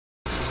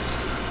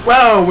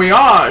Well, we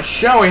are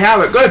sure we have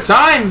a good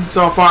time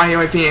so far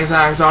here in Phoenix,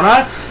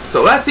 Arizona.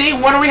 So let's see,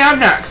 what do we have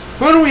next?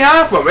 Who do we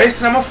have for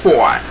race number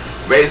 4?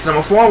 Race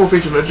number 4 will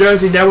feature the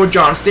Jersey Devil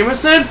John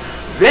Stevenson,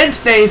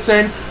 Vince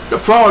Nason, the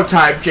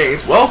prototype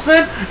James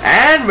Wilson,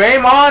 and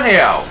Raymond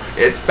Hill.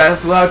 It's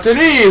best of luck to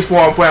these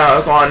 4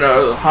 players on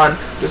the hunt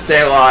to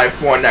stay alive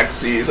for next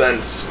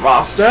season's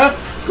roster.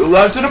 Good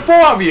luck to the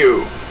 4 of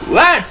you.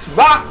 Let's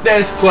rock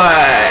this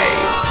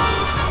place!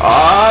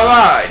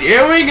 Alright,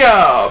 here we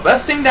go.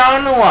 Busting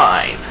down the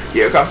line.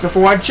 Here comes the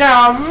Ford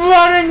Chao,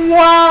 running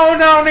wild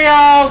down the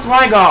aisles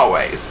like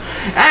always.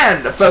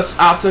 And the first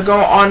obstacle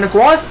on the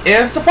course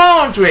is the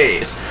palm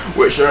trees,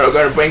 which are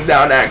going to bring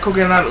down that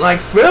coconut-like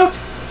fruit.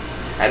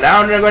 And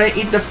now they're going to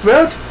eat the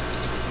fruit.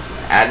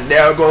 And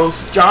there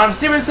goes John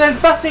Stevenson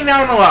busting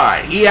down the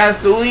line. He has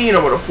the lead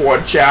over the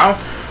Ford Chao.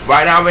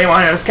 Right now,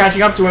 Raymond is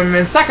catching up to him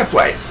in second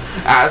place,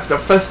 as the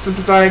first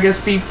superstar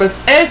against Peepus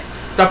is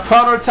the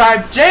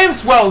prototype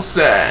James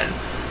Wilson,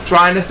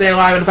 trying to stay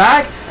alive in the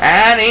pack,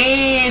 and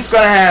he's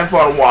gonna head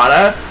for the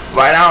water.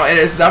 Right now it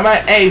is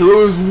number 8,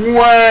 who's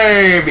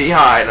way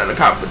behind on the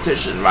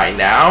competition right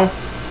now.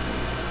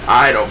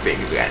 I don't think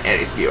we got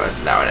any speed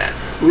bus now and then.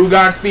 Who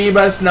got speed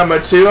bus number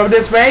 2 of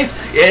this race?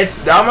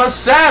 It's number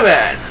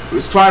 7,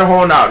 who's trying to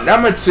hold out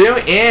number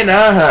 2 in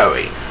a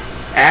hurry.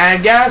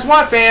 And guess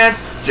what,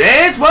 fans?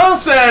 James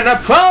Wilson, the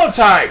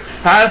prototype,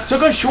 has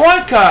took a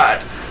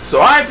shortcut.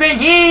 So I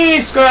think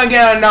he's going to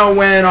get another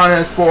win on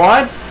his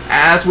board.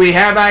 As we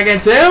head back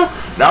into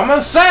number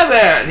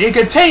 7. He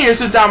continues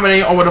to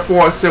dominate over the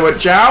 4 Silver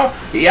Chao.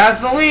 He has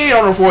the lead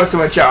on the 4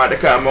 Silver Chao at the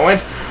current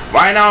moment.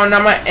 Right now,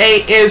 number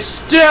 8 is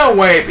still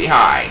way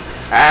behind.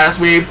 As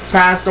we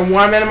pass the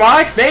 1 minute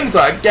mark, things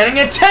are getting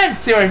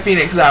intense here in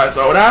Phoenix,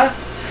 Arizona.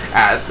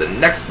 As the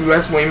next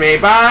US we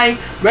made by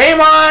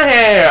Raymond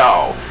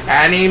Hill.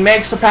 And he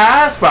makes a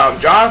pass from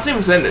John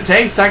Stevenson to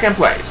take second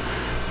place.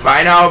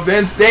 Right now,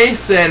 Vince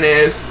Nason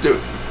is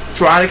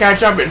trying to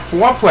catch up in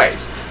 4th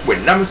place,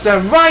 with number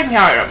 7 right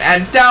behind him,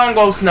 and down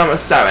goes number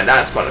 7.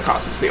 That's going to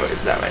cause some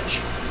serious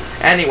damage.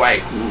 Anyway,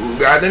 who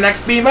got the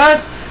next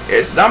beamers?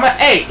 It's number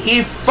 8.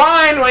 He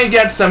finally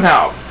gets some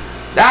help.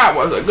 That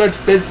was a good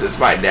business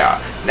right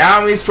there.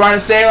 Now he's trying to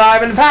stay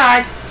alive in the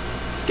pack.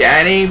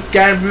 Can he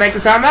make a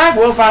comeback?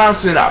 We'll find out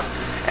soon enough.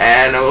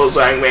 And it looks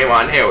like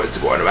Raymond Hill is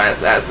scoring the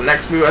rest. That's the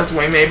next US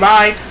we made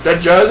by the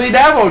Jersey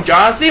Devil,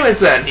 John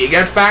Stevenson. He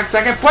gets back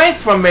second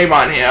place from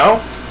Raymond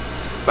Hill.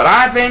 But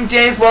I think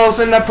James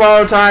Wilson, the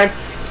prototype,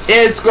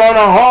 is going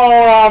to hold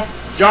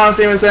off John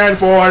Stevenson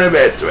for the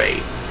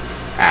victory.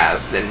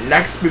 As the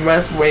next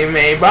US we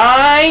made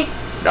by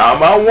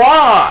number 1.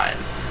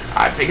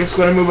 I think it's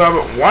going to move up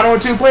 1 or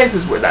 2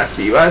 places with that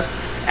US.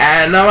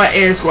 And number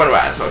 8 is going to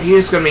rise. So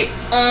he's going to be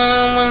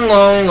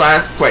in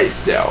last place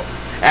still.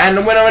 And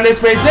the winner of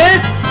this race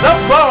is the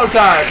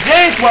prototype,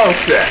 James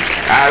Wilson,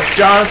 as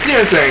John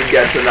Stevenson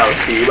gets another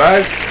speed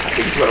bus. I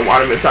think he's going to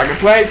want him in second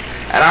place,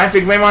 and I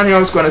think Raymond Hill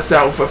is going to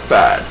settle for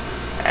 3rd.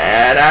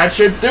 And that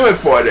should do it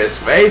for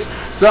this race.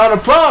 So the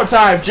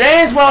prototype,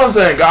 James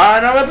Wilson,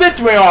 got another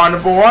victory on the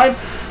board.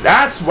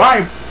 That's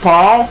right,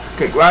 Paul.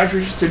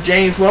 Congratulations to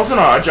James Wilson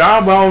on a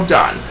job well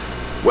done.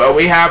 Well,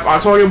 we have our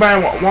Total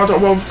Band Walter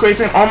Wolf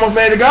Racing almost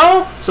ready to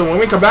go, so when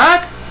we come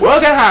back, we're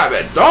going to have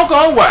it. Don't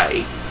go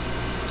away.